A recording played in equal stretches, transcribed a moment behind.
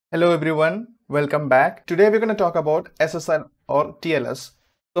Hello everyone, welcome back. Today we're going to talk about SSL or TLS.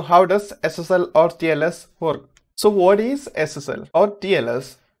 So how does SSL or TLS work? So what is SSL or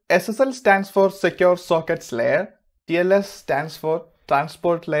TLS? SSL stands for Secure Sockets Layer. TLS stands for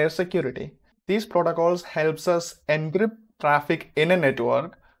Transport Layer Security. These protocols helps us encrypt traffic in a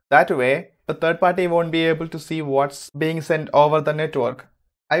network. That way, a third party won't be able to see what's being sent over the network.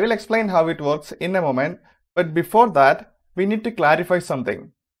 I will explain how it works in a moment, but before that, we need to clarify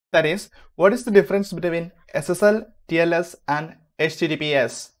something. That is, what is the difference between SSL, TLS and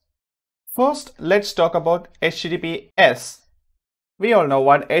HTTPS? First, let's talk about HTTPS. We all know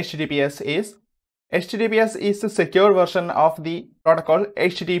what HTTPS is. HTTPS is the secure version of the protocol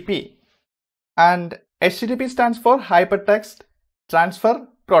HTTP. And HTTP stands for Hypertext Transfer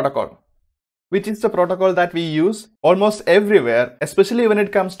Protocol, which is the protocol that we use almost everywhere, especially when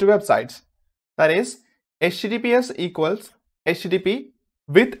it comes to websites. That is, HTTPS equals HTTP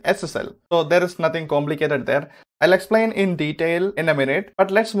with SSL. So there is nothing complicated there. I'll explain in detail in a minute, but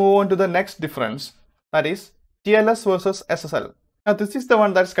let's move on to the next difference. That is TLS versus SSL. Now this is the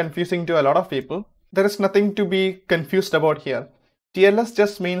one that's confusing to a lot of people. There is nothing to be confused about here. TLS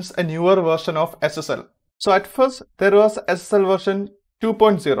just means a newer version of SSL. So at first there was SSL version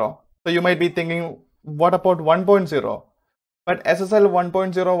 2.0. So you might be thinking, what about 1.0? But SSL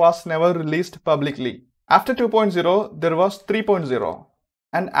 1.0 was never released publicly. After 2.0, there was 3.0.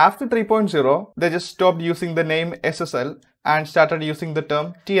 And after 3.0, they just stopped using the name SSL and started using the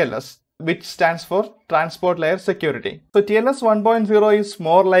term TLS, which stands for Transport Layer Security. So TLS 1.0 is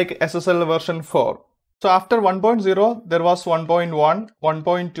more like SSL version 4. So after 1.0, there was 1.1,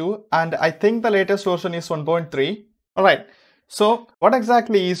 1.2, and I think the latest version is 1.3. Alright, so what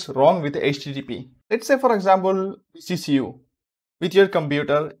exactly is wrong with HTTP? Let's say, for example, this is you with your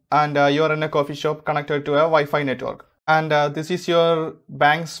computer and you're in a coffee shop connected to a Wi-Fi network. And this is your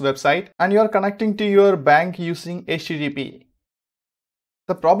bank's website and you're connecting to your bank using HTTP.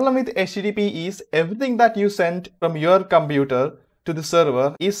 The problem with HTTP is everything that you send from your computer to the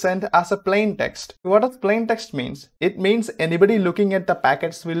server is sent as a plain text. What does plain text means? It means anybody looking at the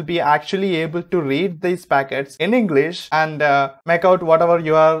packets will be actually able to read these packets in English and make out whatever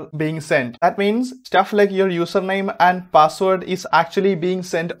you are being sent. That means stuff like your username and password is actually being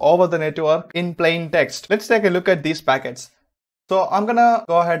sent over the network in plain text. Let's take a look at these packets. So I'm gonna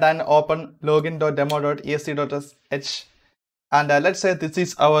go ahead and open login.demo.esc.sh. And let's say this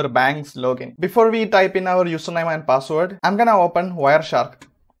is our bank's login. Before we type in our username and password, I'm gonna open Wireshark.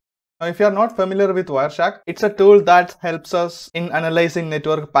 Now, if you're not familiar with Wireshark, it's a tool that helps us in analyzing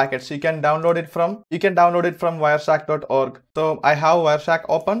network packets. You can download it from wireshark.org. So I have Wireshark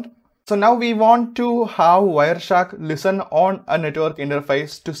opened. So now we want to have Wireshark listen on a network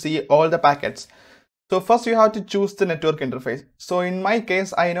interface to see all the packets. So first you have to choose the network interface. So in my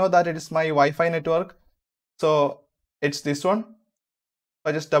case, I know that it is my Wi-Fi network. So it's this one.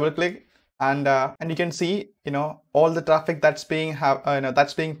 I just double click and you can see, all the traffic that's being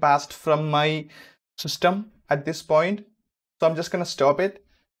passed from my system at this point. So I'm just gonna stop it,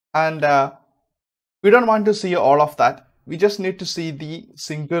 and we don't want to see all of that. We just need to see the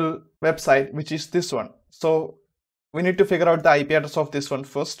single website, which is this one. So we need to figure out the IP address of this one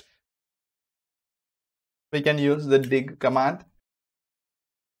first. We can use the dig command.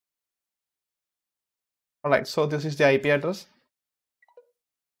 Alright, so this is the IP address.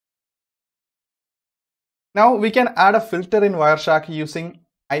 Now we can add a filter in Wireshark using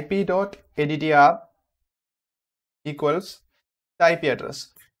ip.addr equals the IP address.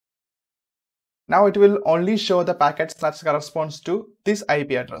 Now it will only show the packets that corresponds to this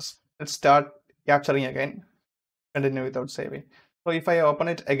IP address. Let's start capturing again. Continue without saving. So if I open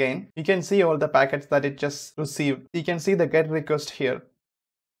it again, you can see all the packets that it just received. You can see the get request here.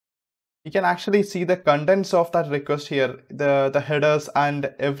 You can actually see the contents of that request here, the headers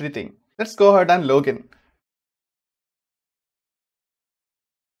and everything. Let's go ahead and log in.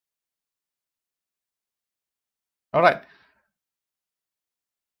 All right.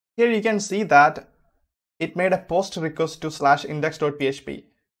 Here you can see that it made a post request to /index.php.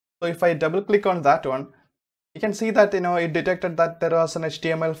 So if I double click on that one, you can see that it detected that there was an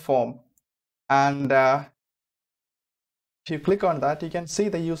HTML form, and if you click on that, you can see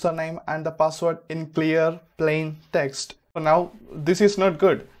the username and the password in clear plain text. So now this is not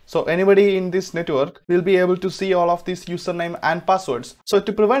good. So anybody in this network will be able to see all of these username and passwords. So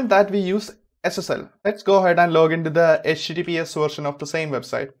to prevent that, we use SSL. Let's go ahead and log into the HTTPS version of the same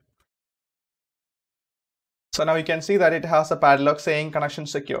website. So now you can see that it has a padlock saying connection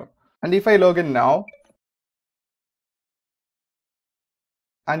secure. And if I log in now,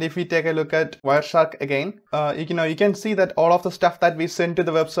 And if we take a look at Wireshark again, you can see that all of the stuff that we send to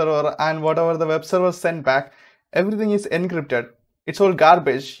the web server and whatever the web server sent back, everything is encrypted. It's all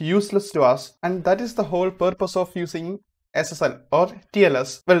garbage, useless to us. And that is the whole purpose of using SSL or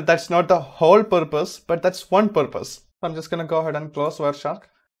TLS. Well, that's not the whole purpose, but that's one purpose. I'm just going to go ahead and close Wireshark.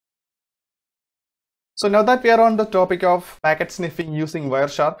 So now that we are on the topic of packet sniffing using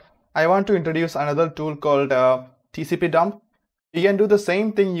Wireshark, I want to introduce another tool called Tcpdump. You can do the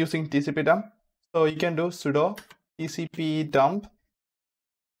same thing using Tcpdump. So you can do sudo tcpdump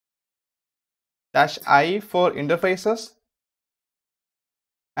 -i for interfaces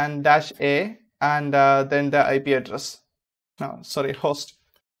and -a and then the IP address. No, sorry, host.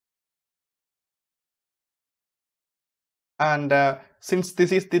 And since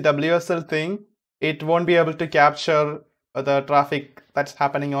this is the WSL thing, it won't be able to capture the traffic that's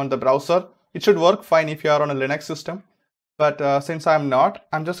happening on the browser. It should work fine if you are on a Linux system. But since I'm not,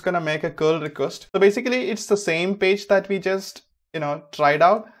 I'm just going to make a curl request. So basically, it's the same page that we just, tried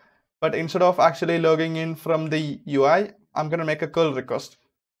out. But instead of actually logging in from the UI, I'm going to make a curl request.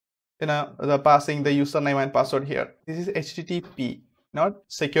 Passing the username and password here. This is HTTP, not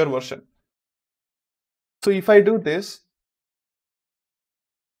secure version. So if I do this,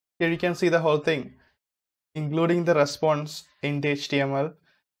 here you can see the whole thing, including the response in the HTML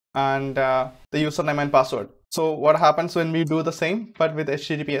and the username and password. So what happens when we do the same, but with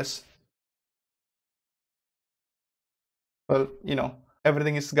HTTPS? Well,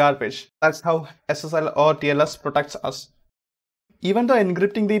 everything is garbage. That's how SSL or TLS protects us. Even though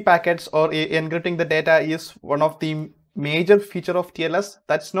encrypting the packets or encrypting the data is one of the major feature of TLS,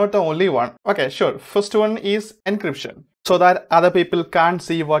 that's not the only one. Okay, sure. First one is encryption, so that other people can't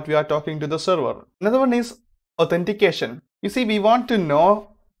see what we are talking to the server. Another one is authentication. You see, we want to know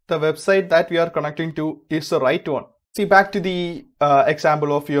the website that we are connecting to is the right one. See, back to the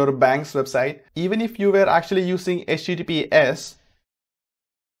example of your bank's website. Even if you were actually using HTTPS,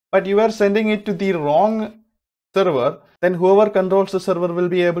 but you were sending it to the wrong server, then whoever controls the server will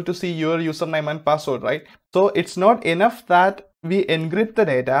be able to see your username and password, right? So it's not enough that we encrypt the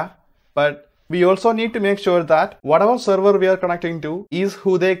data, but we also need to make sure that whatever server we are connecting to is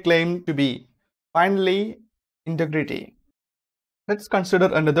who they claim to be. Finally, integrity. Let's consider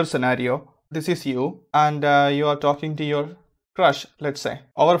another scenario. This is you, and you are talking to your crush, let's say,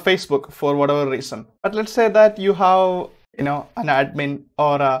 over Facebook for whatever reason. But let's say that you have, an admin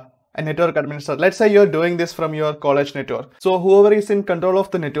or a network administrator. Let's say you're doing this from your college network. So whoever is in control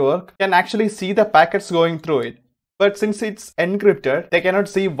of the network can actually see the packets going through it. But since it's encrypted, they cannot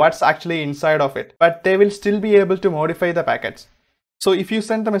see what's actually inside of it. But they will still be able to modify the packets. So if you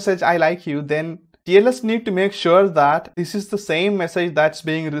send the message, I like you, then TLS need to make sure that this is the same message that's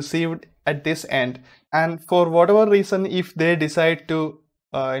being received at this end. And for whatever reason, if they decide to,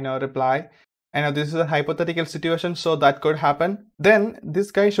 reply, I know this is a hypothetical situation, so that could happen, then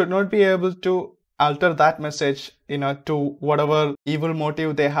this guy should not be able to alter that message, to whatever evil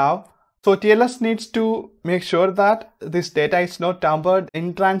motive they have. So TLS needs to make sure that this data is not tampered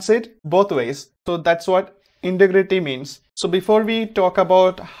in transit both ways. So that's what integrity means. So before we talk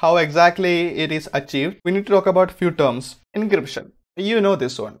about how exactly it is achieved, we need to talk about a few terms. Encryption. You know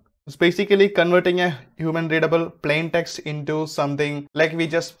this one. It's basically converting a human readable plain text into something like we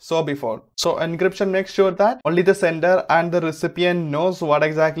just saw before. So encryption makes sure that only the sender and the recipient knows what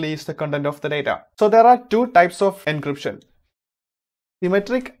exactly is the content of the data. So there are two types of encryption: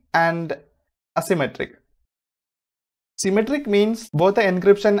 symmetric and asymmetric. Symmetric means both the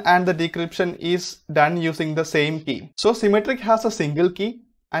encryption and the decryption is done using the same key. So symmetric has a single key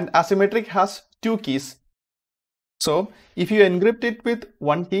and asymmetric has two keys. So if you encrypt it with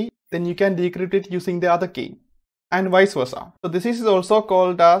one key, then you can decrypt it using the other key, and vice versa. So this is also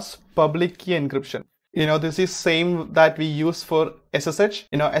called as public key encryption. This is same that we use for SSH.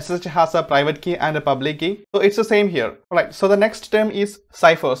 SSH has a private key and a public key. So it's the same here. All right. So the next term is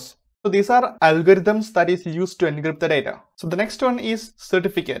ciphers. So these are algorithms that is used to encrypt the data. So the next one is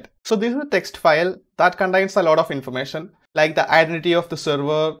certificate. So this is a text file that contains a lot of information, like the identity of the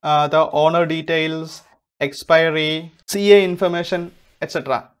server, the owner details, expiry, CA information,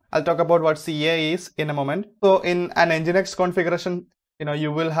 etc. I'll talk about what CA is in a moment. So in an Nginx configuration,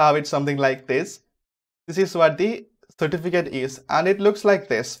 you will have it something like this. This is what the certificate is, and it looks like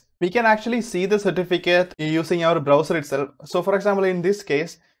this. We can actually see the certificate using our browser itself. So for example, in this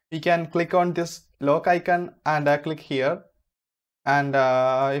case, we can click on this lock icon and click here. And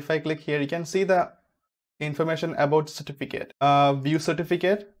if I click here, you can see the information about certificate. View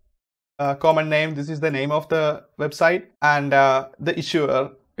certificate, common name, this is the name of the website, and the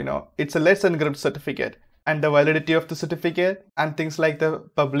issuer, it's a Let's Encrypt certificate. and the validity of the certificate and things like the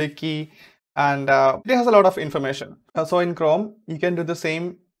public key, and it has a lot of information. So in Chrome, you can do the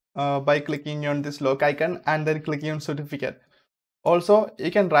same by clicking on this lock icon and then clicking on certificate. Also,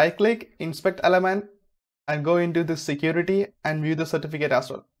 you can right click, inspect element, and go into the security and view the certificate as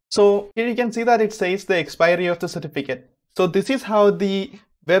well. So here you can see that it says the expiry of the certificate. So this is how the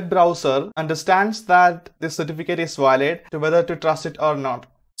web browser understands that this certificate is valid, to whether to trust it or not.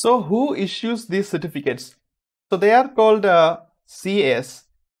 So who issues these certificates? So they are called CAs,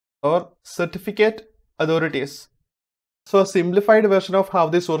 or certificate authorities. So a simplified version of how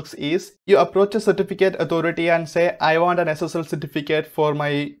this works is, you approach a certificate authority and say, I want an SSL certificate for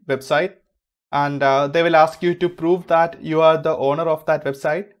my website. And they will ask you to prove that you are the owner of that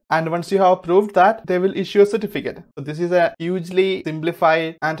website. And once you have proved that, they will issue a certificate. So this is a hugely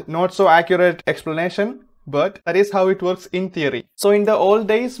simplified and not so accurate explanation, but that is how it works in theory. So in the old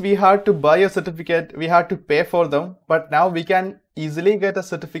days, we had to buy a certificate, we had to pay for them, but now we can easily get a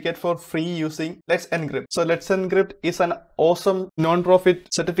certificate for free using Let's Encrypt. So Let's Encrypt is an awesome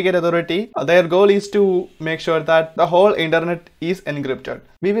non-profit certificate authority. Their goal is to make sure that the whole internet is encrypted.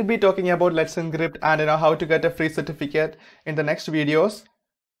 We will be talking about Let's Encrypt and how to get a free certificate in the next videos.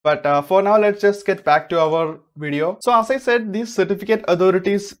 But for now, let's just get back to our video. So as I said, these certificate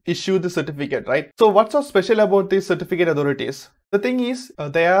authorities issue the certificate, right? So what's so special about these certificate authorities? The thing is,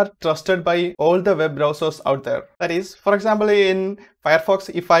 they are trusted by all the web browsers out there. That is, for example, in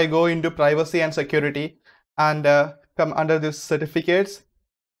Firefox, if I go into privacy and security and come under this certificates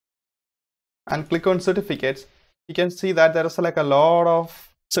and click on certificates, you can see that there is like a lot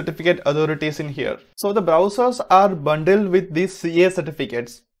of certificate authorities in here. So the browsers are bundled with these CA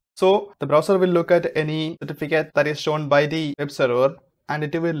certificates. So the browser will look at any certificate that is shown by the web server, and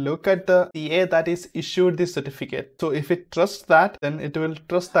it will look at the CA that is issued this certificate. So if it trusts that, then it will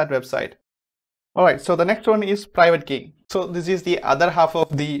trust that website. Alright, so the next one is private key. So this is the other half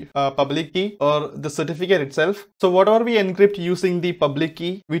of the public key, or the certificate itself. So whatever we encrypt using the public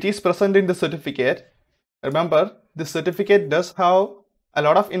key, which is present in the certificate, remember, the certificate does have a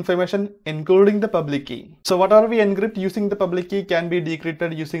lot of information including the public key. So whatever we encrypt using the public key can be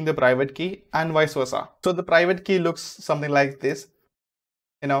decrypted using the private key, and vice versa. So the private key looks something like this,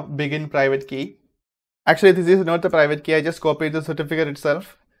 begin private key. Actually, this is not the private key. I just copied the certificate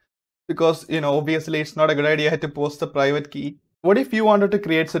itself because, obviously it's not a good idea to post the private key. What if you wanted to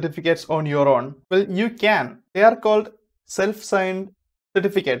create certificates on your own? Well, you can. They are called self-signed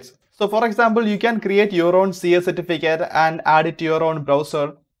certificates. So for example, you can create your own CA certificate and add it to your own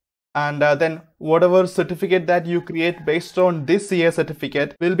browser. And then whatever certificate that you create based on this CA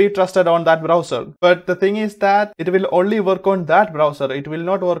certificate will be trusted on that browser. But the thing is that it will only work on that browser. It will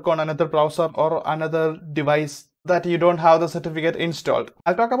not work on another browser or another device that you don't have the certificate installed.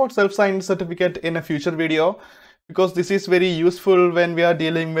 I'll talk about self-signed certificate in a future video, because this is very useful when we are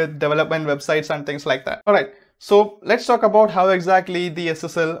dealing with development websites and things like that. Alright. So let's talk about how exactly the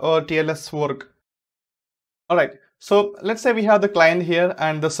SSL or TLS work. Alright, so let's say we have the client here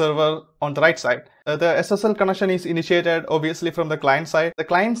and the server on the right side. The SSL connection is initiated obviously from the client side. The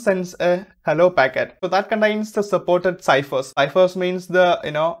client sends a hello packet. So that contains the supported ciphers. Ciphers means the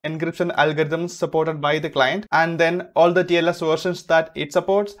encryption algorithms supported by the client, and then all the TLS versions that it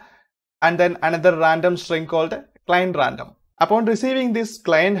supports, and then another random string called client random. Upon receiving this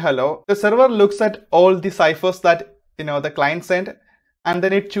client hello, the server looks at all the ciphers that the client sent, and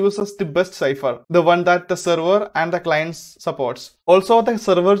then it chooses the best cipher, the one that the server and the client supports. Also, the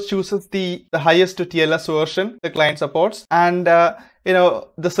server chooses the highest TLS version the client supports, and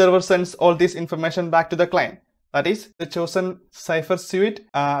the server sends all this information back to the client. That is the chosen cipher suite,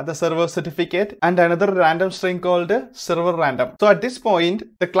 the server certificate, and another random string called server random. So at this point,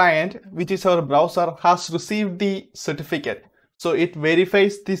 the client, which is our browser, has received the certificate. So it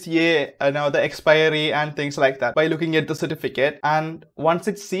verifies this the expiry and things like that by looking at the certificate. And once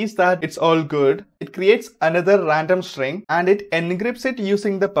it sees that it's all good, it creates another random string and it encrypts it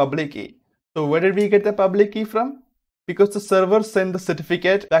using the public key. So where did we get the public key from? Because the server sent the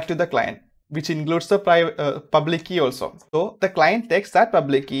certificate back to the client, which includes the public key also. So the client takes that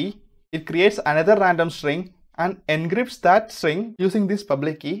public key, it creates another random string and encrypts that string using this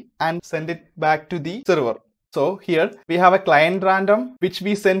public key and send it back to the server. So here we have a client random which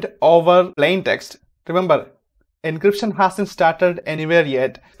we sent over plain text. Remember, encryption hasn't started anywhere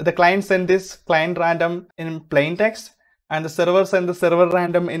yet. The client sent this client random in plain text and the server sent the server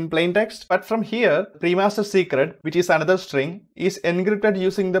random in plain text. But from here, pre-master secret, which is another string, is encrypted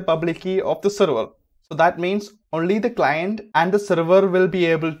using the public key of the server. So that means only the client and the server will be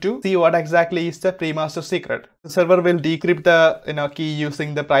able to see what exactly is the pre-master secret. The server will decrypt the key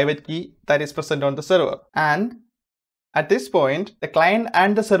using the private key that is present on the server. And at this point, the client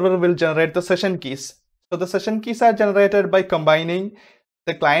and the server will generate the session keys. So the session keys are generated by combining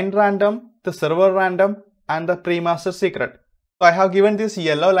the client random, the server random, and the pre-master secret. So I have given this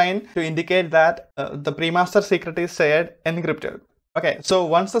yellow line to indicate that the pre-master secret is shared encrypted. Okay, so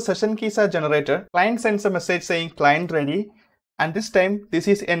once the session keys are generated, client sends a message saying client ready, and this time this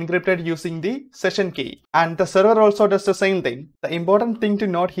is encrypted using the session key. And the server also does the same thing. The important thing to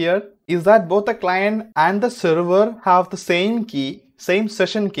note here is that both the client and the server have the same key, same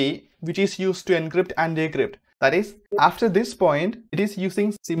session key, which is used to encrypt and decrypt. That is, after this point, it is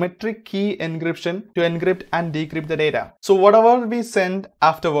using symmetric key encryption to encrypt and decrypt the data. So whatever we send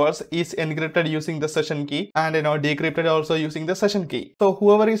afterwards is encrypted using the session key and decrypted also using the session key. So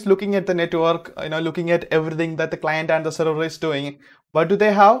whoever is looking at the network, looking at everything that the client and the server is doing, what do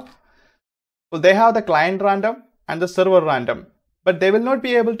they have? Well, they have the client random and the server random. But they will not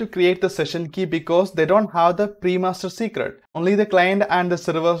be able to create the session key because they don't have the pre-master secret. Only the client and the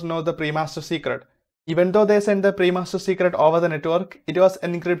servers know the pre-master secret. Even though they send the pre-master secret over the network, it was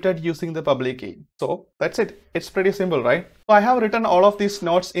encrypted using the public key. So that's it. It's pretty simple, right? So I have written all of these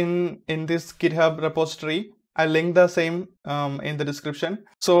notes in this GitHub repository. I'll link the same in the description.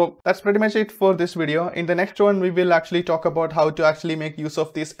 So that's pretty much it for this video. In the next one, we will actually talk about how to actually make use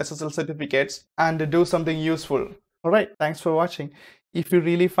of these SSL certificates and do something useful. All right, thanks for watching. If you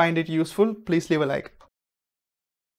really find it useful, please leave a like.